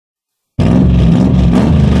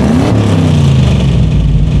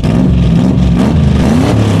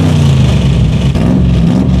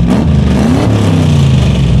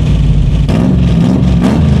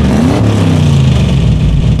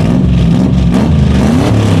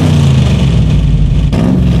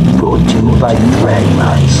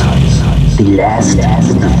the last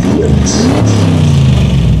of the fields.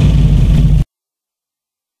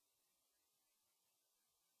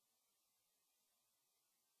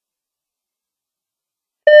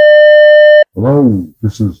 Hello,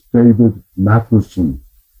 this is David Matherson.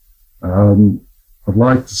 I'd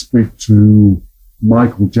like to speak to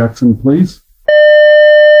Michael Jackson, please.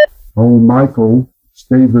 Oh, Michael, it's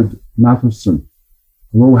David Matherson.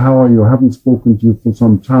 Hello, how are you? I haven't spoken to you for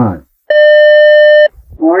some time.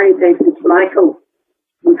 Morning, David. It's Michael.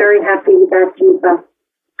 I'm very happy that you've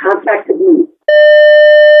contacted me.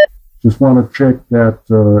 Just want to check that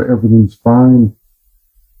everything's fine.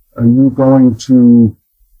 Are you going to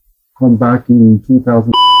come back in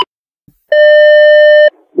 2000?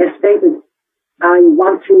 Yes, David. I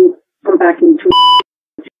want to come back in.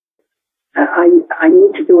 I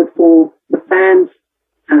need to do it for the fans,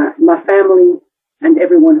 my family, and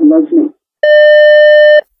everyone who loves me.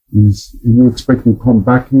 Are you expecting to come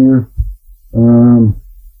back here?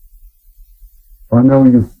 I know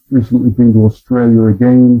you've recently been to Australia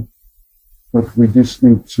again, but we just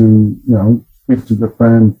need to, speak to the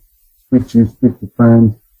fans, speak to the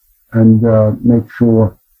fans, and make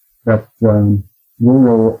sure that we're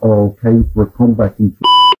all okay for a comeback in.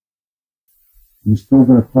 You're still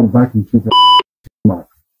going to come back in 2000, Mark?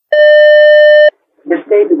 Yes,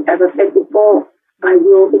 David. As I said before, I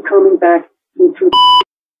will be coming back in 2000.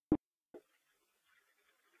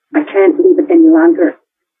 I can't leave it any longer.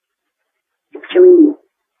 It's killing me.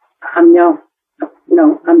 I'm now,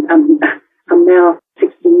 I'm now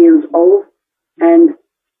 60 years old, and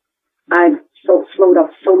I've slowed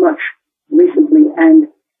up so much recently, and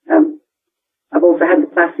I've also had the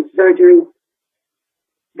plastic surgery,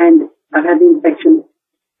 and I've had the infection,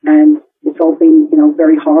 and it's all been,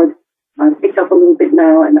 very hard. I've picked up a little bit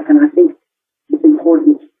now, and I think it's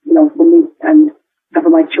important, for me and for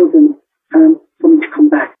my children, for me to come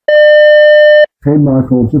back. Hey,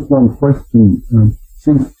 Michael, just one question.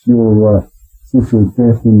 Since your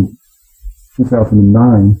death in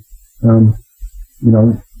 2009,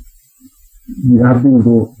 you have been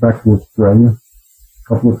back to Australia a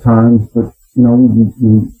couple of times, but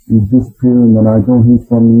you disappear, and then I don't hear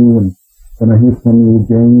from you, and then I hear from you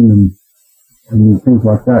again, and things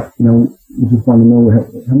like that. We just want to know,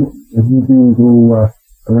 have you been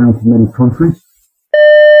around to many countries?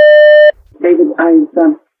 David, I've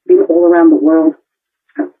been all around the world.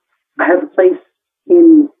 I have a place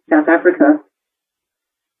in South Africa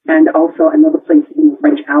and also another place in the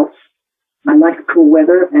French Alps. I like the cool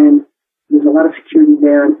weather, and there's a lot of security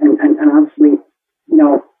there, and honestly,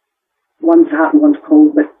 one's hot and one's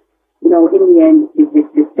cold, but, in the end,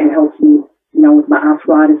 it helps me, with my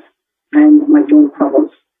arthritis and my joint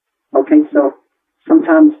problems. Okay, so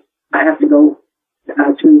sometimes I have to go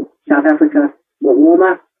to South Africa for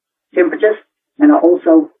warmer temperatures, and I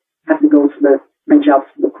also have to go to the French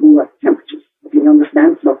Alps for the cooler temperatures. Do you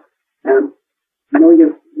understand? So I know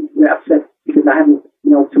you're upset because I haven't,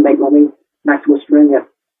 to make my way back to Australia.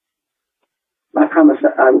 I promise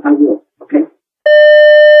I will, okay?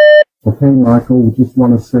 Okay, Michael, we just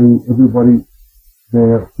want to say, everybody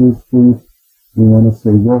there, please, we want to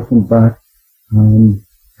say welcome back.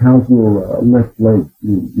 How's your left leg?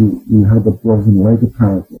 You had a broken leg,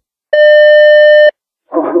 apparently.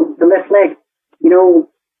 Oh, the left leg.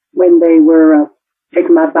 When they were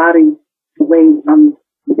taking my body away on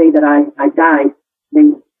the day that I died, they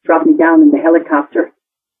dropped me down in the helicopter,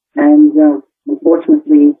 and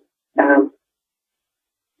unfortunately,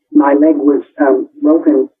 my leg was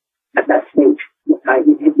broken at that stage. I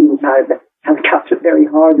hit the inside of the helicopter very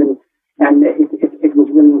hard, and it was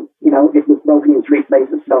really, it was broken in 3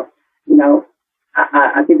 places. So,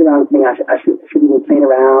 I did the wrong thing. I shouldn't have been playing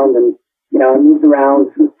around, and, I moved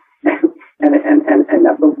around, and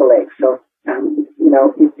I broke the leg. So,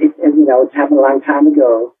 it's happened a long time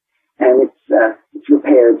ago, and it's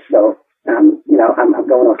repaired. So, I'm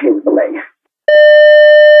going okay with the leg.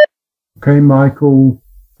 Okay, Michael,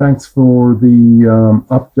 thanks for the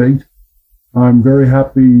update. I'm very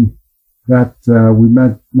happy that we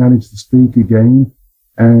managed to speak again,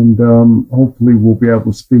 and hopefully we'll be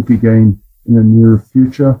able to speak again in the near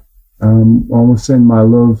future. I want to send my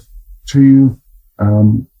love to you,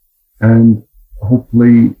 and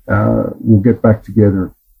hopefully we'll get back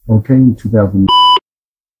together, okay, in 2000.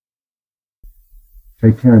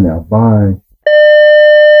 Take care now. Bye.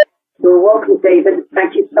 You're welcome, David.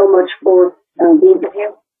 Thank you so much for being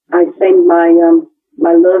here. I send my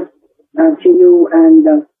love to you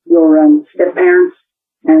and your step-parents,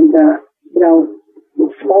 and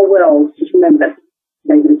it's a small world. Just remember that,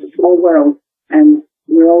 David. It's a small world, and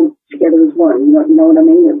we're all together as one. You know what I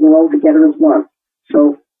mean? We're all together as one.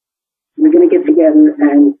 So we're going to get together,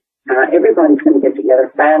 and everybody's going to get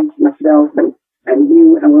together, fans, myself, and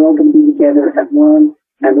you, and we're all going to be together at one,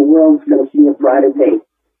 and the world's going to see a brighter day.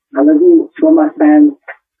 I love you, to all my fans.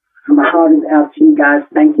 My heart is out to you guys.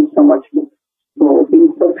 Thank you so much for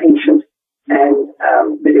being so patient, and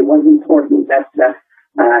but it was important that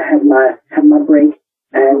I had my break,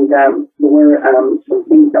 and there were some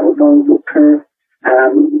things that were going to occur,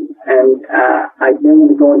 and I didn't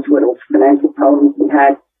want to go into it. It was financial problems we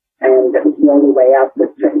had, and that was the only way out.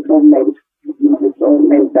 But it's all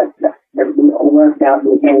meant that everything all worked out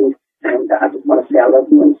in the end. And I just want to say I love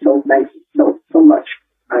you, and so thanks so much.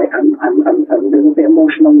 I'm a little bit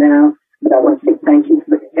emotional now, but I want to say thank you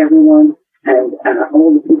for everyone and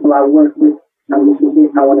all the people I work with. This is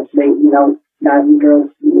it. I want to say, guys and girls,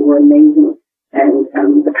 you were amazing,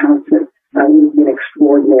 and the concert would have been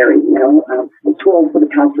extraordinary. I'm too old for the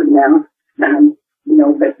concert now, but in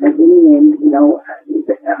the end,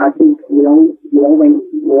 I think we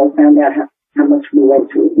all found out how much we went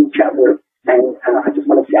to each other, and I just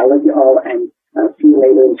want to say I love you all, and see you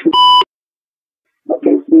later.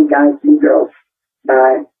 Okay, see you guys, see you girls.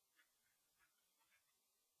 Bye.